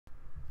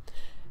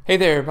Hey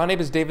there, my name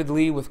is David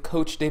Lee with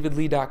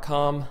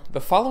CoachDavidLee.com.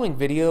 The following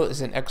video is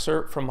an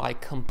excerpt from my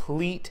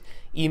complete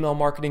email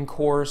marketing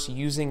course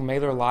using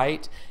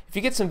MailerLite. If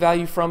you get some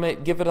value from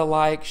it, give it a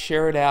like,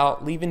 share it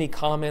out, leave any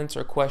comments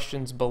or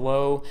questions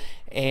below,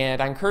 and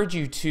I encourage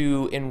you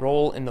to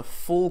enroll in the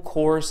full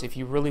course if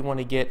you really want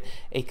to get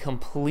a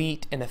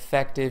complete and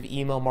effective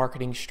email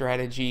marketing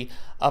strategy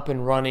up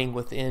and running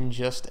within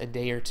just a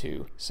day or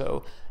two.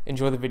 So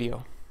enjoy the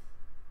video.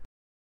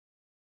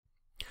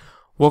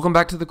 Welcome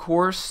back to the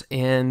course.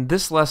 In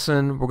this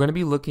lesson, we're going to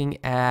be looking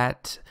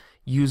at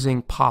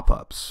using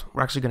pop-ups.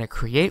 We're actually going to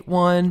create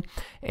one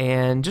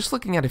and just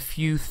looking at a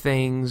few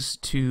things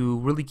to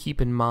really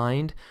keep in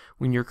mind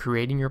when you're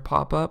creating your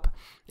pop-up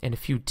and a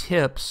few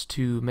tips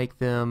to make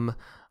them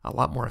a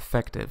lot more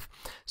effective.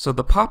 So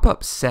the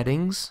pop-up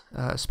settings,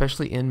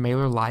 especially in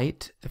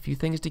MailerLite, a few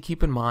things to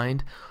keep in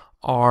mind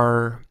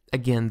are,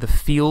 again, the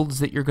fields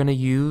that you're going to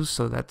use.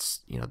 So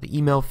that's, the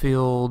email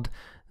field,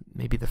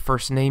 maybe the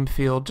first name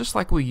field, just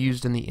like we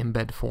used in the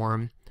embed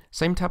form,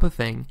 same type of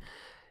thing.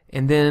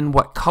 And then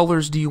what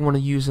colors do you want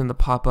to use in the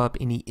pop-up,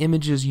 any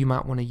images you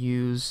might want to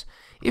use,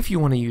 if you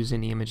want to use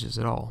any images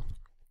at all.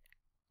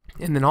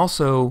 And then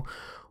also,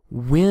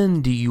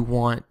 when do you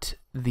want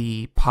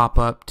the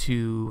pop-up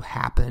to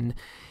happen?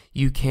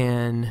 You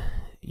can,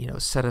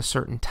 set a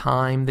certain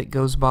time that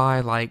goes by,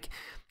 like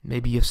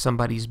maybe if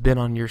somebody's been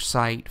on your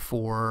site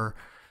for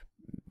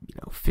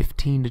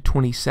 15 to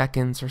 20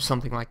 seconds or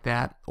something like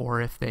that,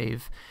 or if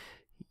they've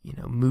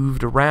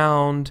moved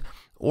around,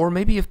 or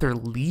maybe if they're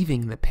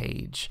leaving the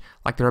page,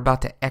 like they're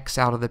about to X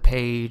out of the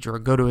page or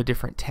go to a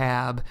different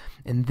tab,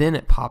 and then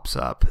it pops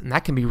up, and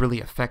that can be really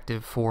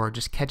effective for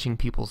just catching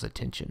people's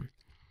attention.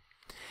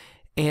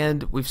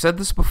 And we've said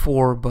this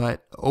before,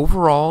 but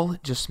overall,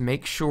 just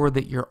make sure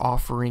that you're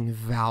offering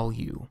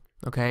value,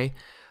 okay?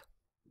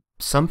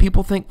 Some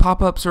people think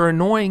pop-ups are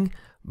annoying,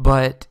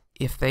 but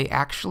if they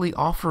actually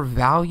offer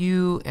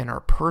value and are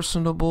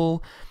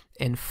personable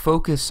and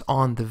focus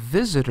on the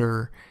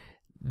visitor,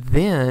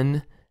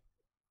 then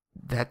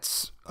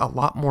that's a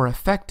lot more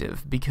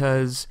effective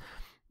because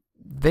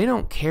they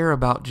don't care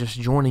about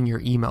just joining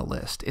your email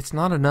list. It's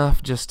not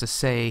enough just to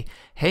say,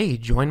 hey,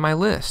 join my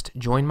list,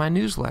 join my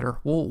newsletter.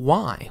 Well,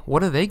 why?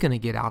 What are they going to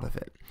get out of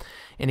it?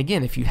 And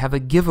again, if you have a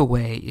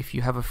giveaway, if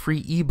you have a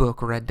free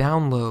ebook or a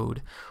download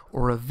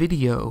or a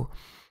video,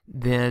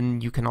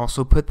 then you can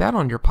also put that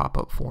on your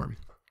pop-up form.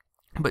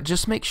 But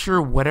just make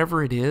sure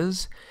whatever it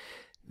is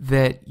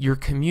that you're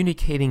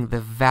communicating the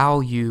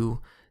value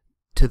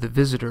to the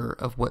visitor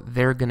of what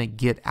they're going to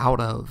get out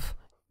of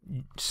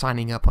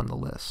signing up on the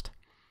list.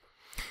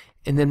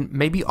 And then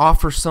maybe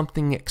offer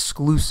something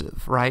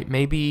exclusive, right?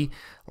 Maybe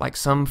like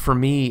for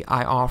me,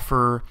 I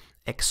offer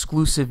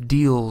exclusive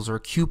deals or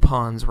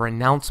coupons or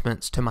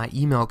announcements to my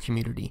email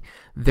community.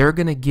 They're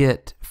going to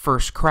get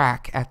first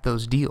crack at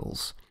those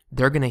deals.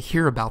 They're going to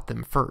hear about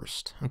them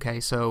first, okay?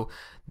 So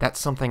that's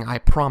something I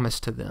promise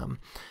to them.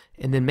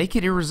 And then make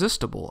it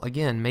irresistible.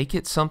 Again, make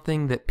it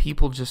something that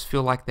people just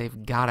feel like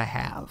they've got to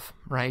have,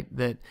 right?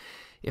 That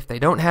if they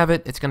don't have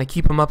it, it's going to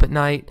keep them up at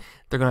night.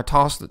 They're going to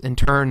toss and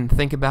turn and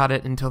think about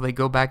it until they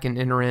go back and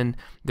enter in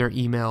their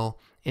email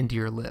into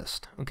your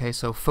list, okay?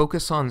 So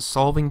focus on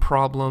solving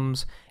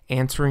problems,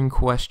 answering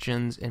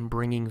questions, and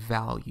bringing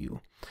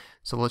value.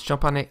 So let's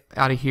jump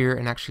out of here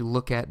and actually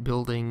look at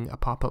building a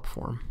pop-up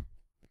form.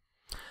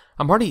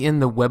 I'm already in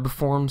the web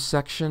forms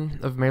section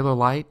of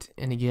MailerLite,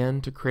 and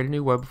again, to create a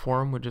new web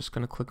form, we're just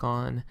going to click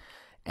on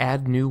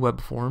Add New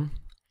Web Form,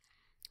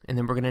 and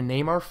then we're going to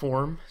name our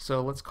form.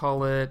 So let's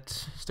call it,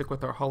 stick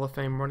with our Hall of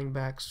Fame running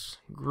backs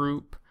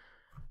group,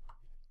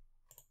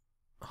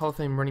 Hall of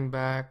Fame running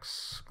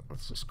backs,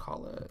 let's just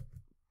call it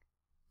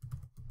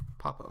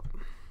Pop-Up.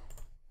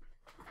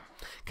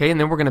 Okay, and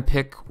then we're going to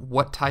pick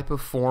what type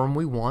of form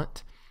we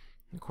want.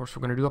 Of course,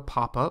 we're going to do a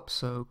pop-up,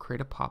 so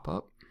create a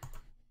pop-up.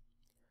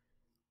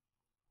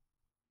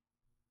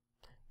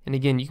 And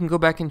again, you can go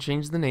back and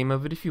change the name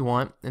of it if you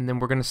want, and then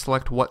we're going to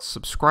select what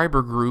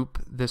subscriber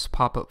group this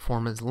pop-up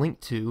form is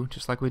linked to,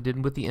 just like we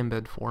did with the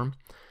embed form.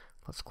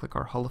 Let's click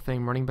our Hall of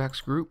Fame running backs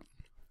group.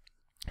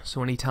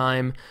 So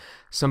anytime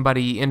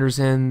somebody enters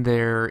in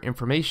their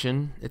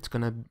information, it's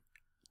going to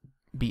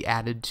be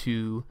added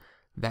to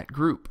that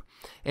group.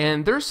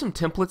 And there's some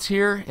templates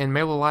here, and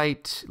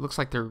MailerLite looks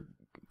like they're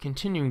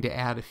continuing to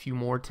add a few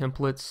more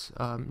templates.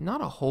 Not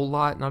a whole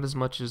lot, not as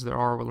much as there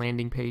are with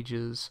landing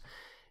pages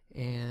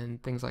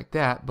and things like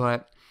that,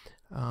 but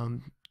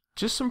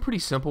just some pretty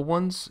simple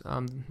ones.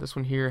 This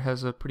one here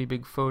has a pretty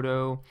big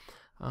photo.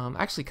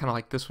 Actually kind of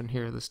like this one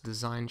here, this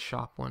design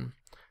shop one.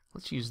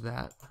 Let's use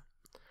that.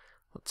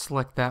 Let's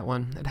select that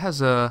one. It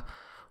has a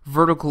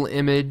vertical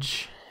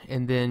image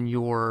and then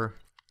your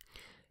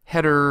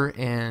header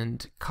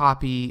and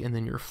copy and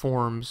then your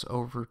forms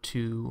over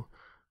to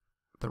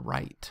the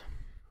right.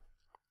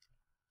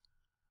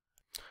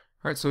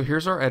 Alright, so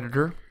here's our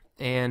editor.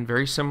 And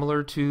very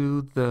similar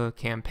to the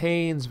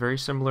campaigns, very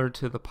similar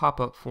to the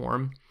pop-up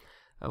form,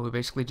 we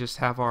basically just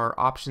have our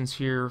options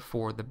here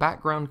for the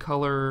background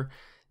color,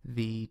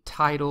 the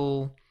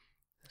title,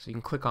 So you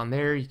can click on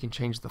there, you can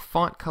change the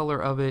font color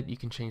of it, you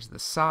can change the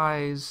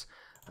size,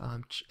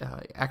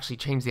 actually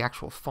change the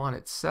actual font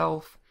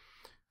itself.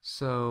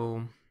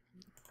 So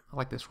I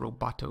like this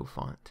Roboto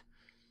font.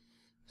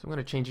 So I'm going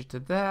to change it to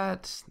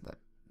that. The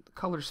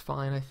color's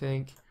fine, I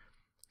think.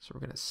 So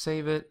we're going to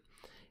save it.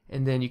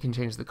 And then you can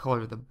change the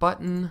color of the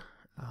button,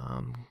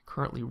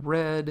 currently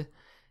red.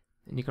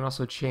 And you can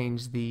also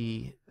change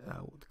the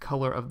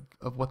color of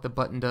what the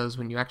button does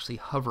when you actually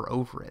hover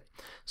over it.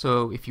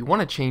 So if you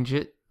want to change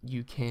it,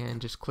 you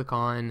can just click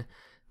on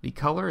the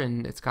color,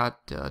 and it's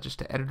got just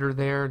an editor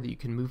there that you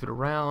can move it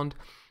around.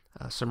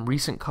 Some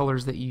recent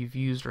colors that you've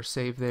used are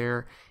saved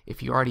there.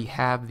 If you already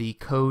have the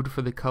code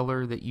for the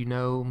color that you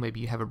know, maybe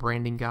you have a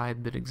branding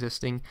guide that's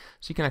existing,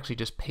 so you can actually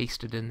just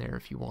paste it in there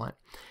if you want.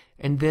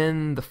 And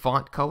then the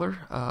font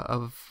color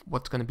of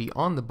what's going to be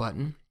on the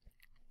button,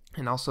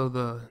 and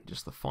also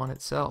just the font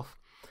itself.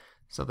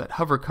 So that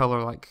hover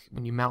color, like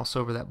when you mouse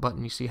over that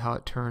button, you see how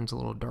it turns a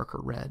little darker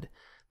red.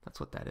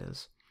 That's what that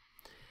is.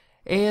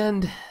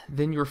 And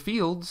then your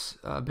fields,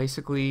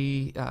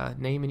 basically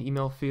name and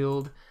email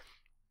field.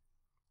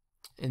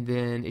 And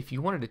then if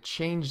you wanted to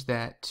change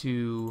that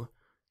to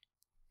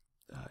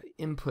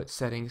input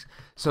settings,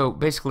 so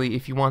basically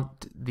if you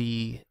want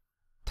the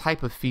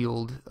type of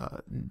field,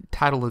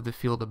 title of the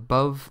field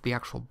above the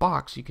actual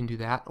box, you can do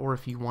that. Or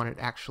if you want it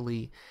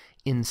actually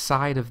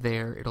inside of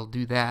there, it'll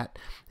do that.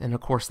 And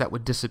of course that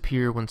would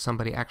disappear when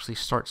somebody actually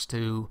starts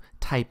to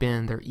type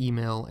in their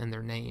email and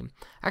their name.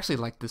 I actually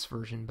like this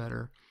version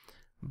better.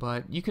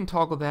 But you can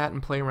toggle that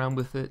and play around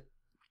with it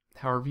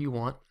however you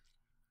want.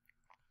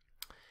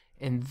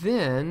 And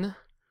then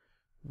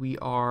we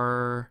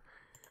are,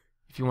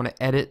 if you want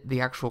to edit the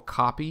actual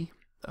copy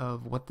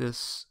of what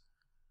this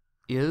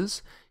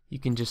is, you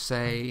can just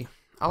say,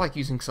 I like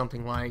using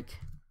something like,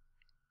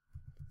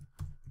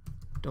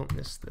 don't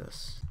miss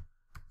this.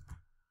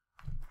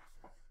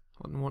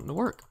 Wasn't wanting to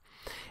work.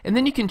 And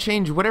then you can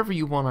change whatever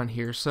you want on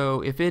here. So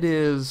if it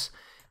is,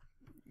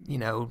 you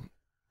know,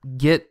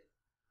 get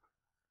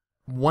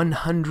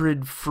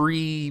 100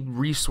 free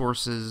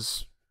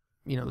resources,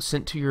 you know,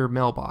 sent to your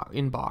mailbox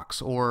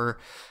inbox, or,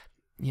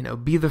 you know,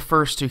 be the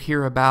first to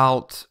hear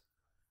about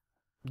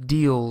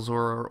deals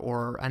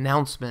or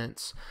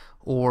announcements,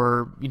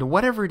 or, you know,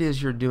 whatever it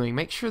is you're doing,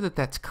 make sure that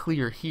that's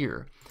clear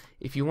here.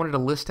 If you wanted to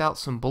list out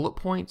some bullet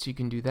points, you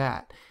can do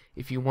that.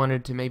 If you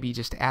wanted to maybe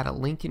just add a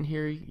link in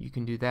here, you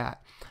can do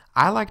that.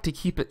 I like to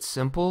keep it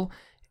simple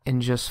and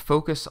just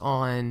focus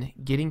on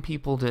getting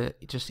people to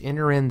just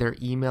enter in their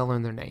email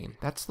and their name.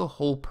 That's the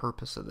whole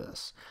purpose of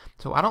this.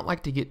 So I don't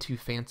like to get too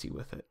fancy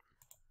with it.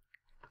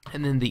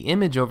 And then the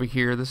image over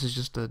here, this is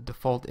just a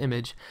default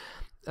image.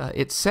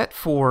 It's set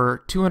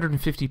for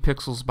 250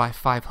 pixels by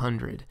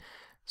 500.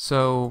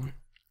 So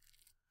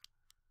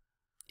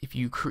if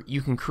you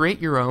can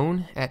create your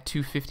own at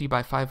 250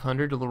 by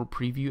 500, a little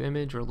preview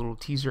image or a little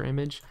teaser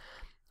image.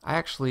 I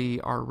actually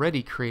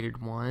already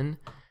created one,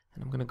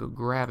 and I'm going to go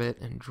grab it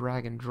and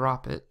drag and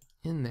drop it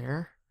in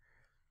there.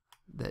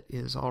 That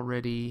is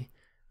already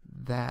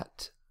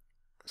that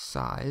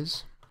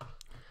size.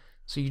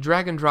 So you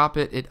drag and drop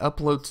it, it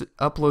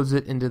uploads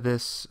it into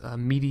this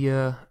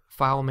media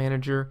file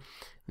manager.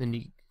 Then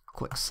you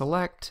click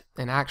select,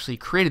 and I actually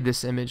created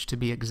this image to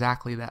be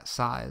exactly that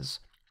size.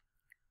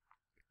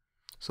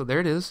 So there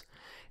it is.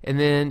 And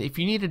then if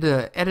you needed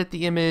to edit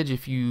the image,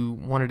 if you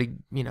wanted to,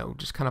 you know,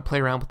 just kind of play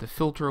around with the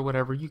filter or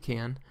whatever, you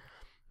can.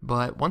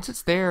 But once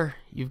it's there,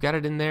 you've got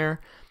it in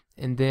there.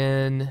 And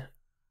then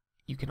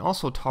you can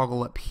also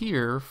toggle up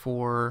here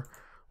for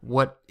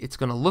what it's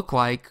going to look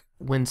like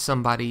when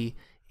somebody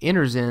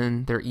enters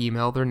in their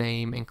email, their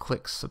name, and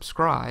clicks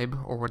subscribe,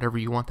 or whatever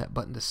you want that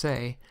button to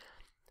say.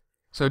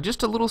 So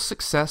just a little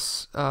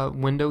success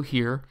window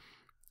here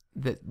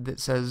that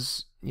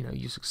says, you know,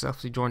 you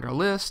successfully joined our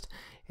list.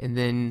 And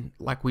then,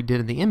 like we did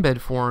in the embed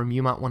form,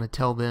 you might want to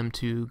tell them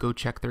to go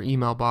check their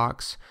email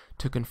box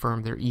to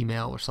confirm their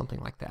email or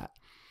something like that.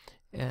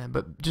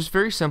 But just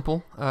very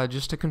simple,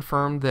 just to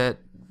confirm that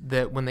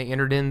when they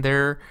entered in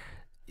their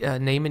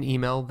name and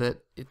email,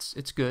 that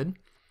it's good.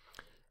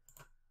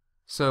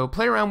 So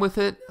play around with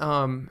it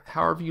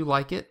however you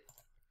like it.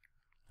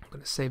 I'm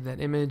going to save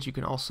that image. You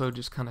can also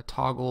just kind of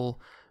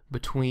toggle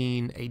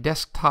between a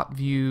desktop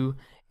view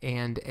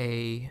and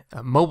a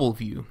mobile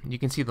view. You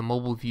can see the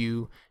mobile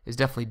view is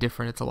definitely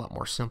different. It's a lot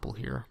more simple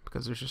here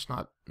because there's just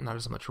not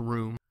as much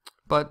room.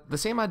 But the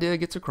same idea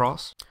gets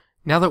across.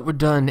 Now that we're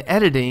done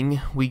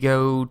editing, we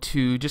go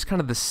to just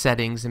kind of the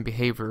settings and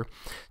behavior.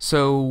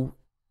 So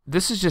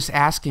this is just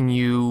asking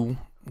you,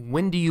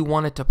 when do you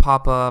want it to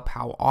pop up,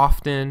 how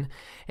often,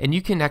 and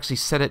you can actually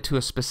set it to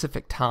a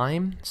specific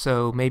time.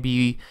 So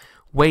maybe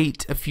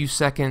wait a few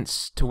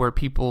seconds to where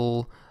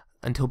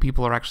until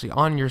people are actually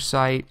on your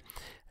site.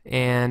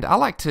 And I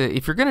like to,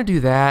 if you're going to do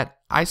that,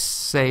 I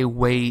say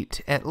wait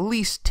at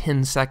least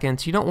 10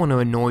 seconds. You don't want to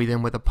annoy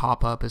them with a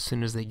pop-up as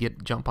soon as they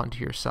jump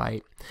onto your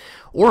site.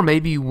 Or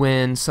maybe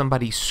when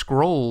somebody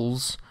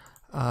scrolls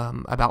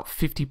about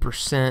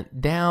 50%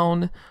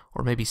 down,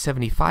 or maybe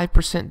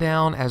 75%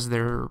 down as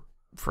they're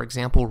for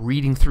example,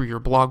 reading through your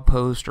blog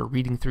post or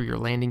reading through your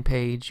landing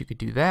page, you could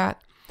do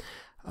that.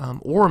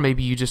 Or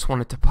maybe you just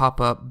want it to pop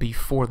up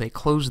before they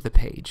close the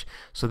page.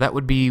 So that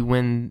would be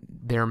when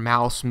their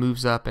mouse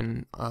moves up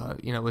and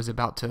is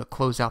about to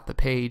close out the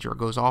page or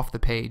goes off the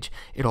page,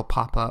 it'll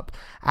pop up.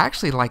 I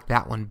actually like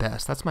that one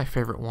best. That's my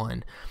favorite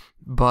one.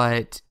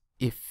 But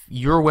if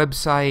your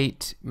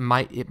website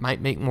it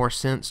might make more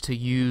sense to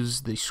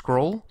use the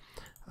scroll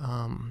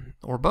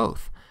or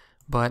both.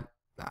 But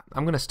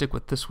I'm going to stick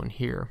with this one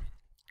here.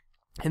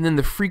 And then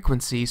the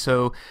frequency.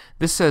 So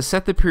this says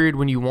set the period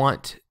when you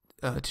want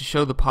to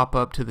show the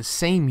pop-up to the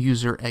same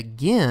user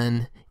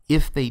again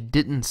if they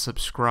didn't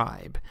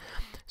subscribe.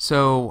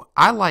 So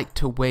I like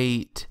to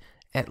wait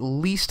at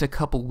least a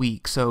couple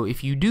weeks. So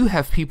if you do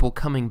have people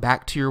coming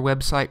back to your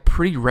website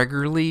pretty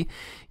regularly,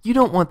 you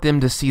don't want them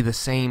to see the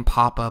same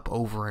pop-up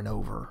over and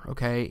over,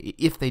 okay,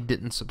 if they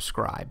didn't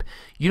subscribe.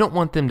 You don't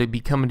want them to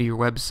be coming to your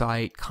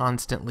website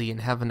constantly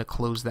and having to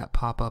close that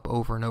pop-up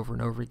over and over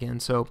and over again.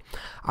 So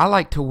I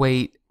like to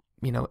wait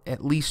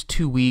at least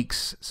 2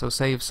 weeks. So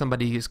say if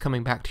somebody is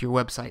coming back to your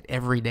website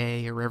every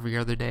day or every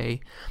other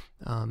day,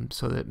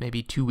 so that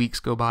maybe 2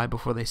 weeks go by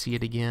before they see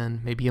it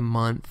again, maybe a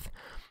month.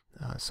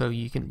 So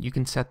you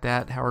can set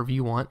that however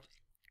you want.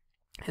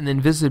 And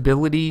then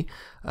visibility,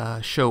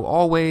 show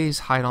always,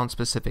 hide on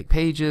specific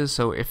pages.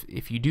 So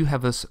if you do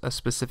have a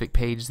specific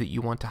page that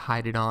you want to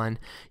hide it on,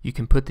 you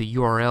can put the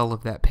URL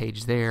of that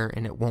page there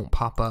and it won't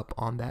pop up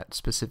on that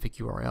specific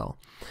URL.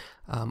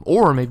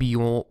 Or maybe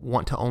you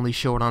want to only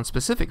show it on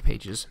specific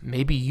pages.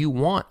 Maybe you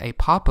want a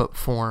pop-up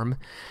form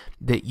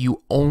that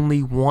you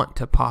only want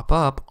to pop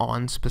up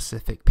on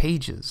specific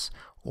pages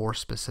or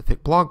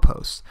specific blog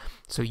posts.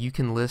 So you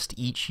can list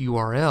each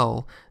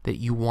URL that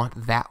you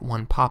want that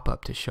one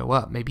pop-up to show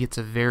up. Maybe it's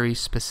a very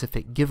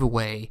specific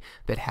giveaway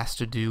that has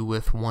to do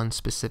with one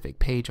specific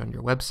page on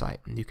your website,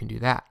 and you can do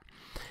that.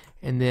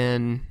 And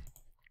then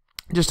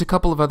just a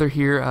couple of other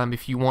here.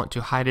 If you want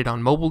to hide it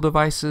on mobile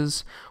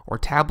devices or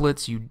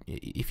tablets,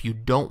 if you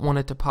don't want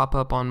it to pop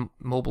up on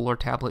mobile or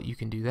tablet, you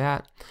can do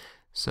that.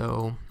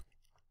 So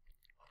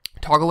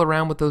toggle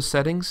around with those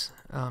settings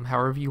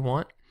however you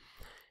want.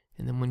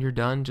 And then when you're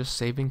done, just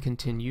save and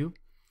continue.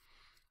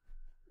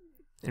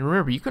 And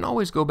remember, you can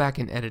always go back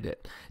and edit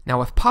it. Now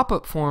with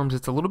pop-up forms,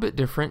 it's a little bit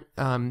different.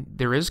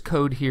 There is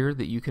code here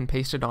that you can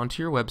paste it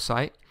onto your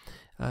website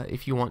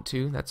if you want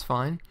to. That's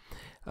fine.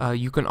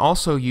 You can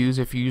also use,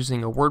 if you're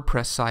using a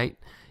WordPress site,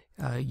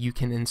 you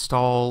can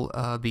install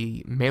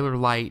the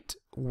MailerLite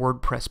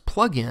WordPress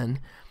plugin,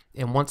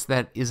 and once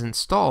that is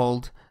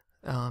installed,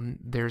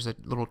 there's a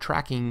little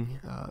tracking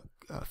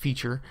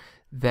feature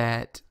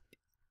that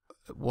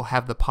will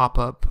have the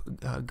pop-up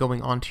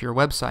going onto your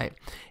website.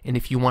 And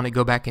if you want to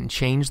go back and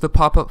change the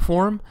pop-up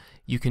form,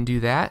 you can do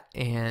that,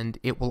 and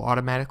it will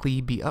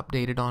automatically be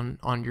updated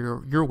on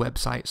your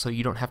website, so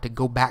you don't have to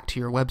go back to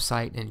your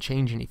website and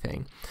change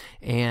anything.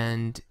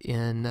 And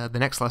in the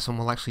next lesson,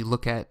 we'll actually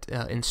look at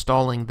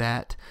installing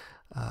that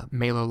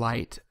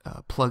MailerLite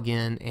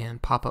plugin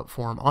and pop-up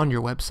form on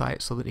your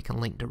website so that it can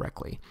link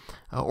directly.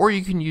 Or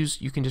you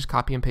can just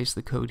copy and paste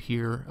the code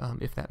here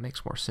if that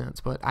makes more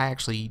sense. But I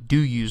actually do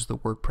use the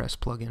WordPress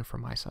plugin for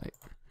my site.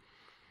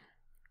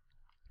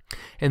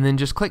 And then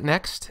just click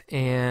next,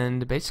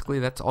 and basically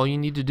that's all you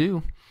need to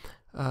do.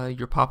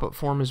 Your pop-up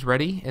form is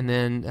ready, and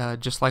then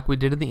just like we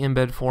did in the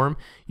embed form,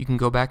 you can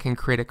go back and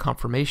create a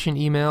confirmation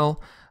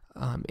email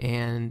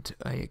and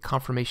a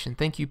confirmation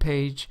thank you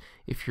page.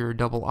 If your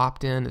double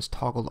opt-in is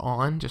toggled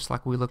on, just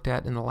like we looked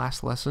at in the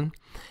last lesson.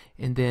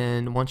 And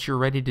then once you're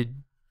ready to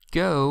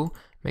go,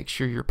 make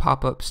sure your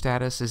pop-up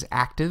status is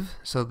active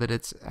so that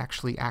it's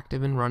actually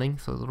active and running,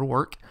 so it'll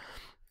work.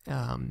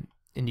 And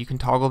you can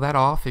toggle that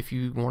off if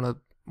you want to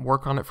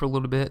work on it for a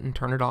little bit and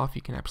turn it off.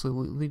 You can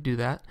absolutely do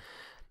that.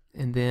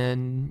 And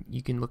then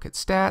you can look at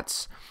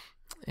stats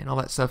and all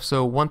that stuff.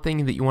 So one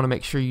thing that you want to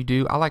make sure you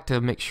do, I like to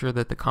make sure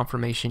that the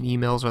confirmation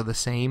emails are the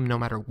same no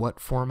matter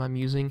what form I'm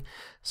using.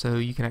 So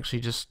you can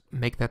actually just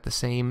make that the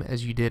same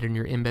as you did in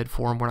your embed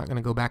form. We're not going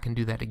to go back and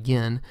do that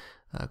again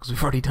because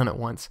we've already done it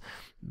once.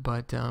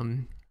 But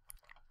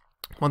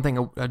one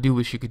thing I do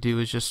wish you could do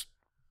is just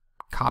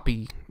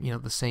copy,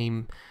 the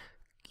same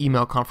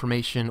email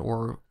confirmation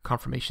or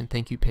confirmation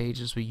thank you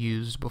page as we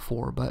used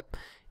before, but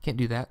can't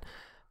do that.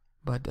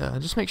 But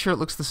just make sure it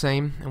looks the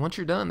same, and once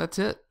you're done, that's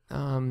it.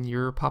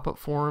 Your pop-up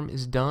form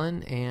is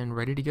done and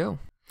ready to go.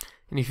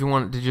 And if you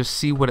want to just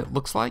see what it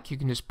looks like, you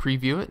can just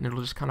preview it and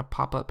it'll just kind of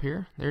pop up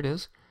here. There it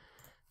is.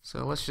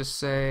 So let's just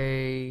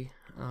say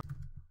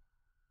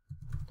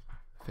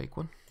fake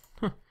one.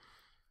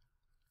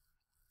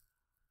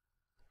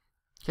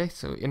 Okay,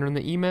 so enter in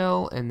the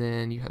email, and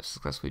then you have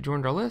successfully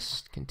joined our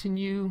list,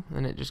 continue,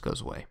 and it just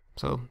goes away.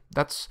 So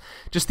that's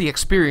just the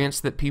experience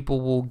that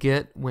people will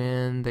get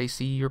when they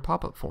see your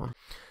pop-up form.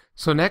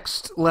 So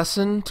next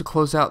lesson, to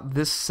close out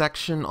this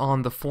section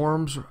on the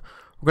forms,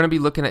 We're going to be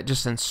looking at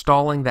just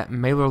installing that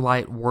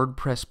MailerLite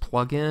WordPress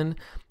plugin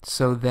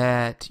so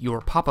that your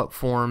pop-up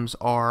forms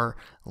are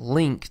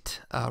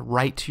linked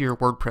right to your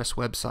WordPress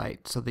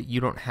website, so that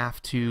you don't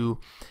have to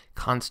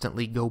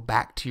constantly go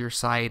back to your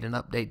site and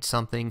update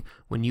something.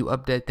 When you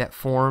update that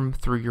form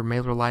through your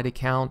MailerLite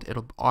account,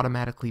 it'll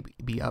automatically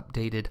be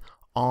updated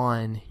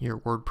on your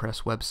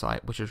WordPress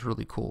website, which is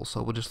really cool.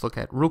 So we'll just look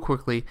at real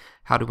quickly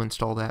how to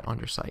install that on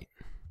your site.